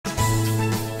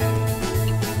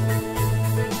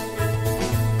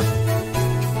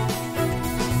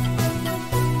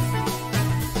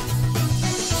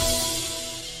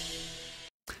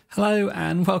Hello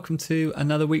and welcome to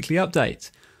another weekly update.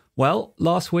 Well,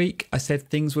 last week I said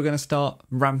things were going to start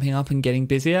ramping up and getting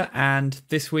busier, and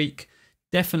this week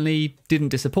definitely didn't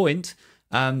disappoint.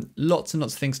 Lots and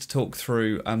lots of things to talk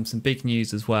through, some big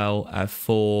news as well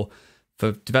for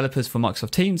developers for Microsoft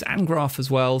Teams and Graph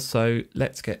as well, so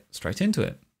let's get straight into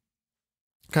it.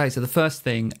 Okay, so the first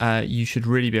thing you should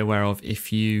really be aware of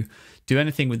if you do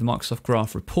anything with the Microsoft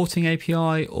Graph reporting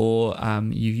API or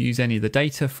you use any of the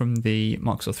data from the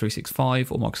Microsoft 365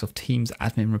 or Microsoft Teams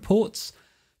admin reports,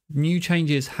 new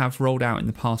changes have rolled out in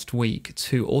the past week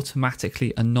to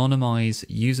automatically anonymize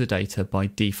user data by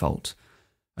default.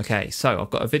 Okay, so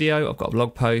I've got a video, I've got a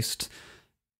blog post,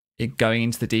 going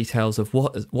into the details of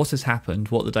what has happened,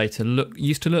 what the data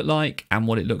used to look like and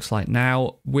what it looks like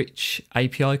now, which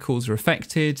API calls are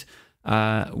affected,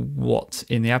 what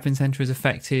in the admin center is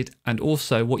affected, and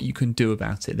also what you can do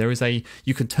about it.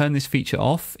 You can turn this feature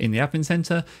off in the admin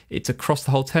center. It's across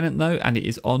the whole tenant though, and it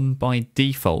is on by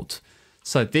default.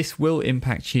 So this will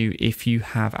impact you if you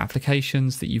have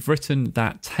applications that you've written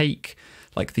that take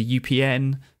like the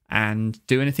UPN and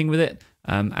do anything with it,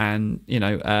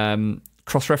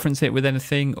 cross-reference it with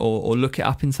anything or look it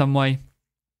up in some way.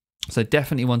 So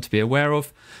definitely one to be aware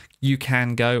of. You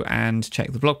can go and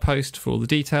check the blog post for all the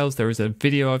details. There is a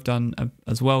video I've done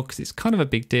as well because it's kind of a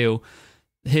big deal.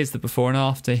 Here's the before and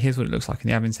after. Here's what it looks like in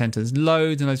the admin center. There's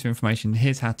loads and loads of information.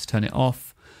 Here's how to turn it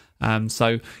off.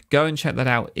 So go and check that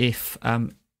out if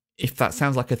that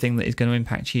sounds like a thing that is going to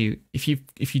impact you. If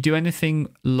you do anything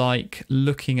like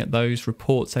looking at those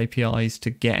reports APIs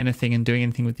to get anything and doing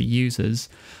anything with the users,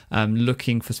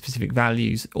 looking for specific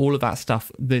values, all of that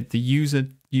stuff, the user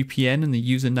UPN and the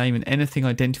username and anything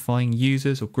identifying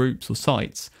users or groups or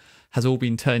sites has all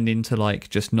been turned into like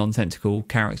just nonsensical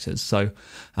characters. So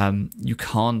you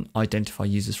can't identify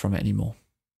users from it anymore.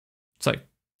 So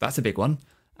that's a big one,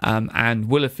 and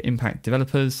will impact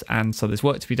developers. And so there's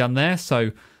work to be done there.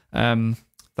 So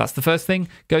that's the first thing.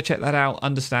 Go check that out,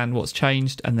 understand what's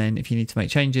changed, and then if you need to make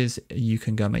changes, you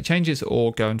can go and make changes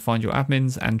or go and find your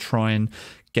admins and try and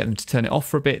get them to turn it off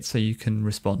for a bit so you can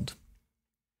respond.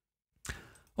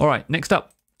 All right, next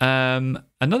up,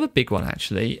 another big one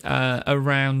actually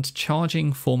around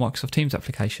charging for Microsoft Teams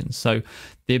applications. So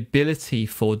the ability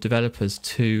for developers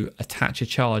to attach a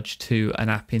charge to an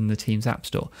app in the Teams App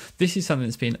Store. This is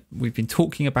something we've been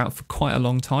talking about for quite a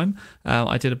long time.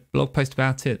 I did a blog post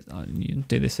about it. You can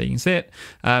do this so you can see it.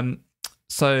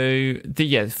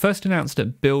 First announced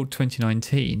at Build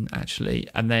 2019 actually,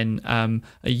 and then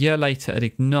a year later at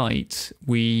Ignite,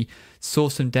 we saw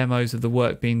some demos of the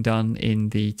work being done in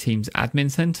the Teams admin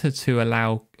center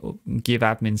to give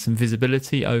admins some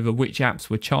visibility over which apps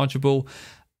were chargeable,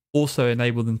 also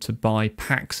enable them to buy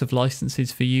packs of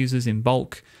licenses for users in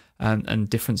bulk and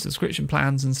different subscription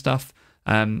plans and stuff.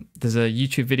 There's a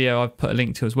YouTube video I've put a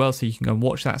link to as well, so you can go and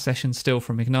watch that session still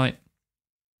from Ignite.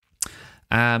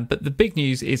 But the big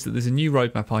news is that there's a new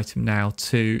roadmap item now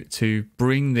to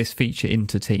bring this feature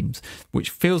into Teams, which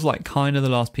feels like kind of the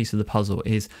last piece of the puzzle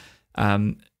is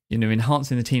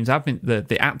enhancing the Teams admin,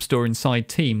 the App Store inside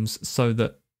Teams, so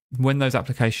that when those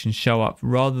applications show up,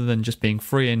 rather than just being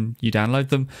free and you download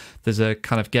them, there's a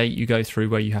kind of gate you go through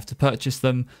where you have to purchase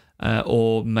them,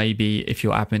 or maybe if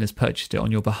your admin has purchased it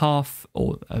on your behalf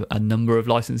or a number of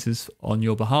licenses on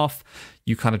your behalf,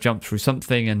 you kind of jump through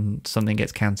something and something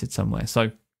gets counted somewhere.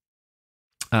 So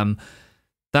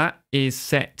that is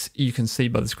set, you can see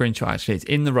by the screenshot actually, it's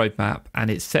in the roadmap and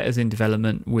it's set as in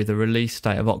development with a release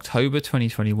date of October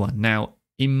 2021. Now,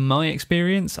 in my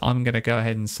experience, I'm going to go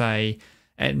ahead and say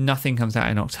nothing comes out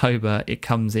in October, it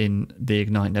comes in the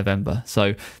Ignite November.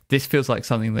 So this feels like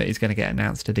something that is going to get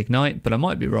announced at Ignite, but I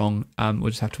might be wrong. We'll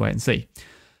just have to wait and see.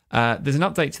 There's an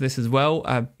update to this as well.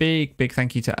 A big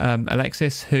thank you to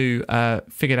Alexis, who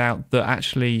figured out that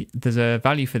actually there's a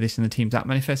value for this in the Teams app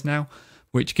manifest now,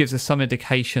 which gives us some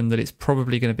indication that it's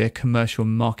probably going to be a commercial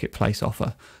marketplace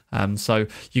offer. So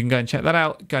you can go and check that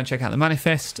out. Go and check out the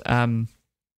manifest.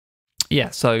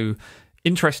 So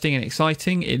interesting and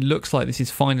exciting. It looks like this is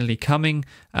finally coming,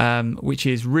 which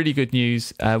is really good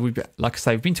news. We've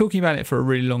been talking about it for a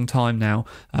really long time now.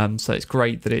 So it's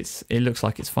great that it looks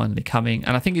like it's finally coming,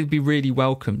 and I think it'd be really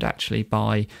welcomed actually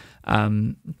by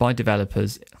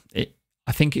developers.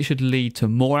 I think it should lead to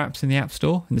more apps in the App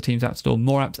Store, in the Teams App Store,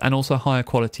 more apps, and also higher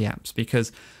quality apps.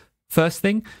 Because first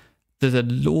thing, there's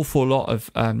an awful lot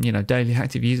of daily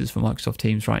active users for Microsoft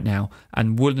Teams right now,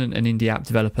 and wouldn't an indie app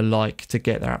developer like to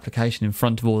get their application in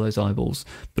front of all those eyeballs?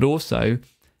 But also,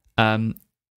 I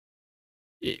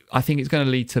think it's going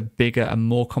to lead to bigger and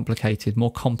more complicated,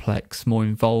 more complex, more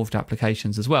involved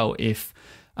applications as well if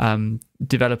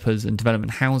developers and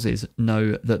development houses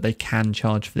know that they can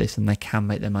charge for this and they can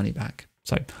make their money back.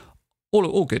 So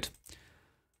all good.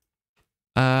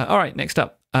 All right, next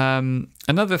up.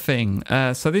 Another thing.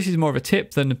 So this is more of a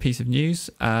tip than a piece of news.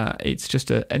 It's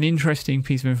just an interesting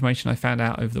piece of information I found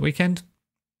out over the weekend.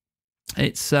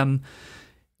 It's, in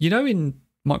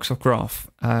Microsoft Graph,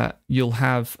 you'll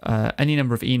have any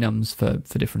number of enums for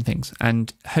different things.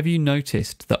 And have you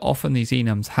noticed that often these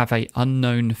enums have a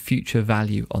unknown future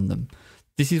value on them?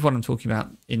 This is what I'm talking about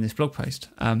in this blog post.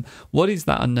 What is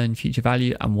that unknown future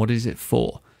value and what is it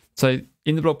for? So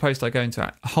in the blog post, I go into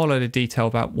a whole load of detail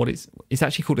about what it's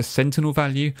actually called a sentinel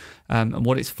value, and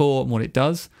what it's for and what it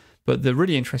does. But the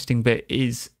really interesting bit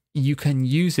is you can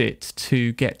use it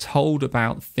to get told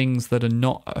about things that are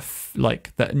not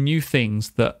that new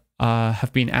things that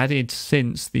have been added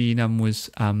since the enum was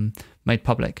made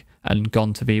public and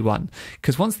gone to V1.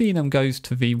 Because once the enum goes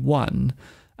to V1,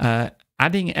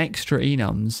 adding extra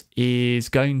enums is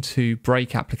going to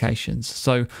break applications.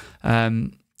 So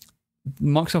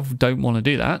Microsoft don't want to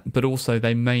do that, but also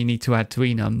they may need to add to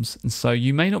enums. And so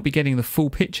you may not be getting the full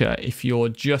picture if you're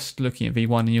just looking at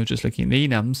V1 and you're just looking at the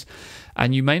enums.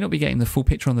 And you may not be getting the full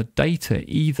picture on the data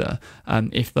either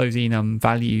if those enum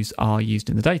values are used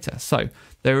in the data. So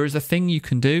there is a thing you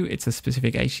can do. It's a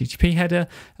specific HTTP header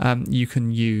you can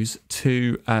use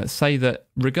to say that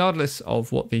regardless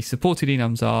of what the supported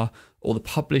enums are or the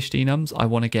published enums, I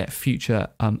want to get future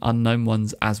unknown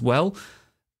ones as well.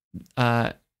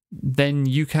 Then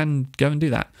you can go and do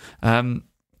that.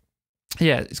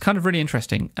 Yeah, it's kind of really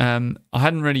interesting. I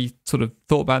hadn't really sort of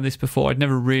thought about this before. I'd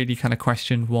never really kind of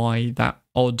questioned why that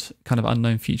odd kind of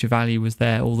unknown future value was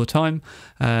there all the time.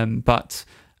 But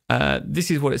this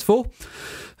is what it's for.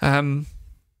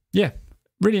 Yeah,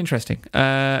 really interesting.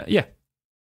 Yeah.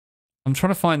 I'm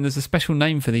trying to find, there's a special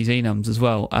name for these enums as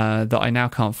well that I now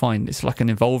can't find. It's like an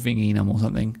evolving enum or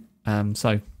something.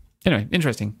 So anyway,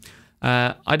 interesting.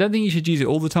 I don't think you should use it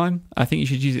all the time. I think you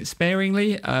should use it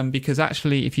sparingly because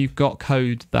actually if you've got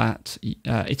code that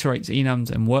iterates enums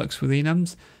and works with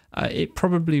enums, it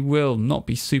probably will not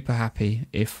be super happy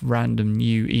if random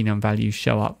new enum values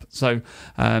show up. So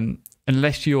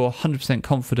unless you're 100%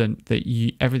 confident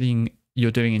that everything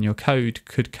you're doing in your code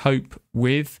could cope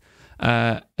with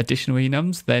additional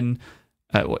enums, then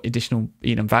additional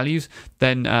enum values,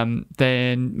 then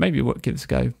maybe we'll give this a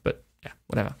go. But yeah,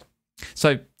 whatever.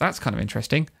 So that's kind of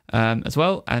interesting as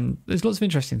well, and there's lots of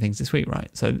interesting things this week,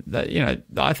 right? So that,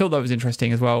 I thought that was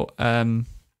interesting as well.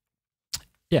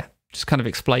 Yeah, just kind of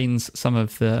explains some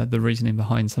of the reasoning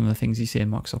behind some of the things you see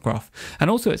in Microsoft Graph, and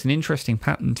also it's an interesting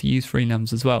pattern to use for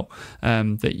enums as well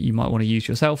that you might want to use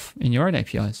yourself in your own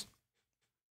APIs.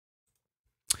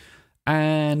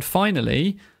 And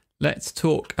finally, let's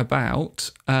talk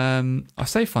about, I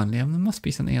say finally, there must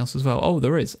be something else as well. Oh,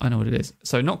 there is. I know what it is.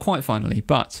 So not quite finally,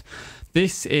 but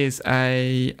this is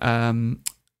a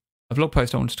blog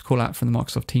post I wanted to call out from the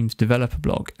Microsoft Teams developer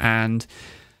blog. And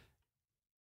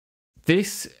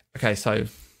this, okay, so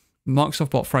Microsoft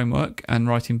Bot Framework and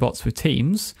writing bots with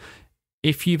Teams.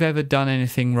 If you've ever done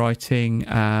anything writing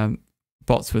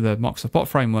bots with a Microsoft Bot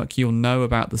Framework, you'll know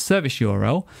about the service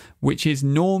URL, which is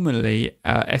normally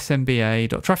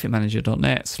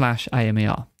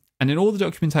smba.trafficmanager.net/AMER. And in all the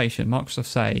documentation, Microsoft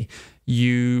say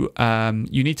you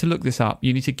need to look this up.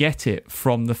 You need to get it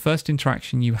from the first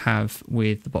interaction you have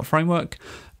with the bot framework,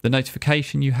 the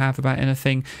notification you have about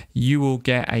anything. You will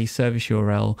get a service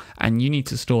URL, and you need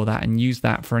to store that and use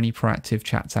that for any proactive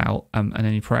chats out and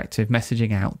any proactive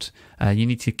messaging out. You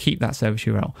need to keep that service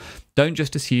URL. Don't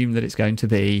just assume that it's going to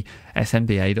be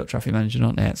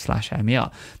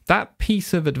smba.trafficmanager.net/AMER. That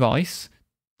piece of advice,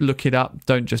 look it up,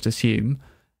 don't just assume,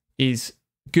 is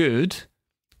good,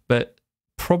 but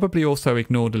probably also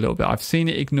ignored a little bit. I've seen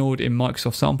it ignored in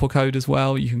Microsoft sample code as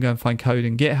well. You can go and find code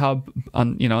in GitHub,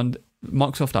 and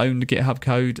Microsoft owned GitHub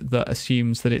code that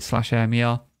assumes that it's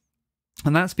 /AMER.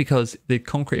 And that's because the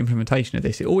concrete implementation of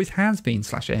this, it always has been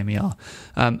 /AMER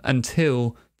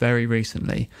until very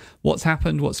recently. What's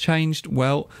happened? What's changed?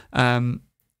 Well,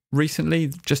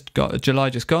 recently, July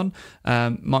just gone,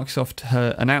 Microsoft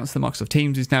announced that Microsoft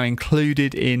Teams is now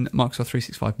included in Microsoft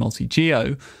 365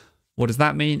 Multi-Geo. What does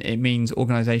that mean? It means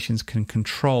organizations can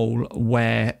control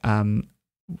where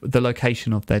the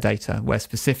location of their data, where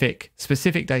specific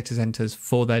data centers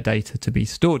for their data to be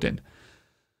stored in.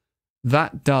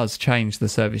 That does change the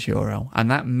service URL,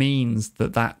 and that means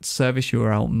that service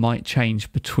URL might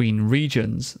change between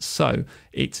regions. So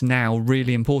it's now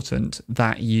really important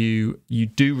that you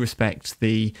do respect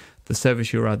the the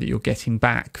service URL that you're getting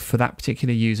back for that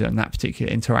particular user and that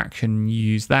particular interaction. You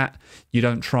use that. You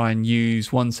don't try and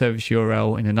use one service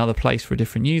URL in another place for a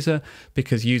different user,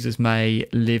 because users may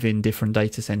live in different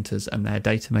data centers and their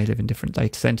data may live in different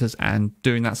data centers, and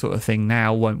doing that sort of thing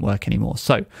now won't work anymore.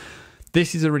 So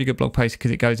this is a really good blog post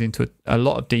because it goes into a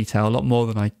lot of detail, a lot more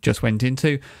than I just went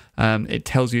into. It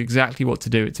tells you exactly what to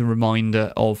do. It's a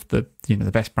reminder of the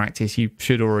best practice you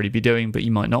should already be doing, but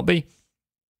you might not be.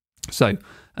 So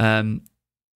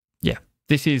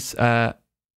this is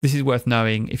worth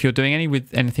knowing. If you're doing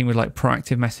anything with like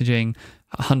proactive messaging,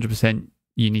 100%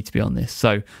 you need to be on this.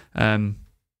 So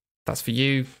that's for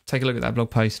you. Take a look at that blog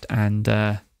post and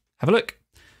have a look.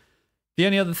 The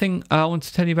only other thing I want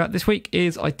to tell you about this week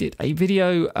is I did a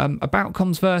video about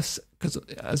Commsverse, because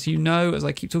as you know, as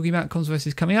I keep talking about, Commsverse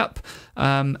is coming up,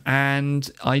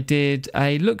 and I did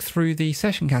a look through the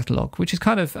session catalog, which is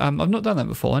kind of, I've not done that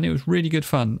before, and it was really good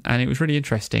fun and it was really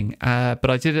interesting, but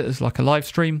I did it as like a live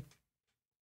stream,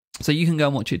 so you can go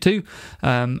and watch it too.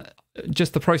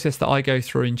 Just the process that I go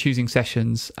through in choosing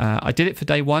sessions. I did it for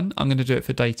day 1. I'm going to do it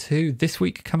for day 2 this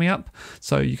week coming up,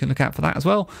 so you can look out for that as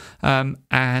well.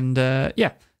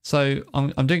 So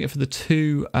I'm doing it for the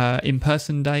 2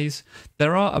 in-person days.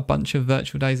 There are a bunch of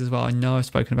virtual days as well. I know I've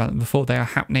spoken about them before. They are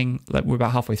happening. Like, we're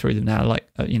about halfway through them now.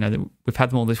 We've had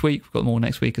them all this week. We've got them all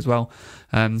next week as well.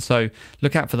 So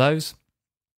look out for those.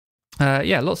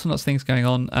 Lots and lots of things going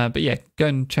on. But yeah, go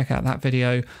and check out that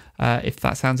video if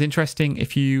that sounds interesting.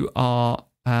 If you are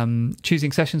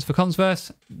choosing sessions for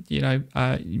Commsverse,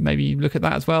 maybe look at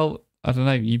that as well. I don't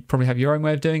know, you probably have your own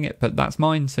way of doing it, but that's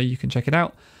mine, so you can check it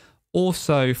out.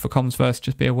 Also for Commsverse,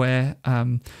 just be aware,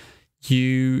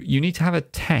 you need to have a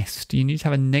test. You need to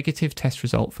have a negative test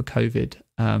result for COVID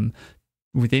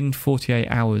within 48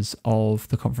 hours of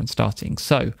the conference starting.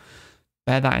 So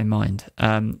bear that in mind.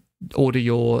 Order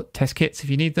your test kits if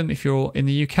you need them if you're in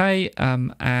the UK,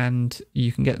 and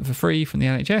you can get them for free from the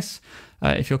NHS.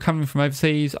 If you're coming from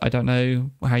overseas, I don't know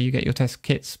how you get your test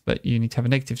kits, but you need to have a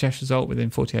negative test result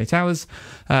within 48 hours.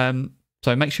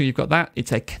 So make sure you've got that.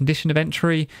 It's a condition of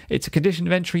entry. It's a condition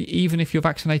of entry even if you're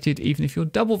vaccinated, even if you're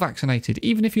double vaccinated,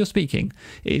 even if you're speaking.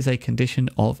 It is a condition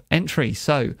of entry.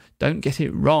 So don't get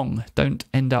it wrong. Don't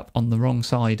end up on the wrong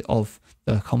side of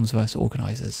the Commsverse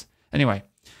organisers. Anyway,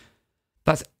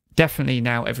 that's definitely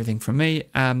now everything from me.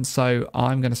 So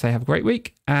I'm going to say have a great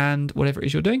week and whatever it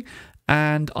is you're doing.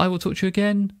 And I will talk to you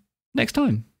again next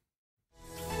time.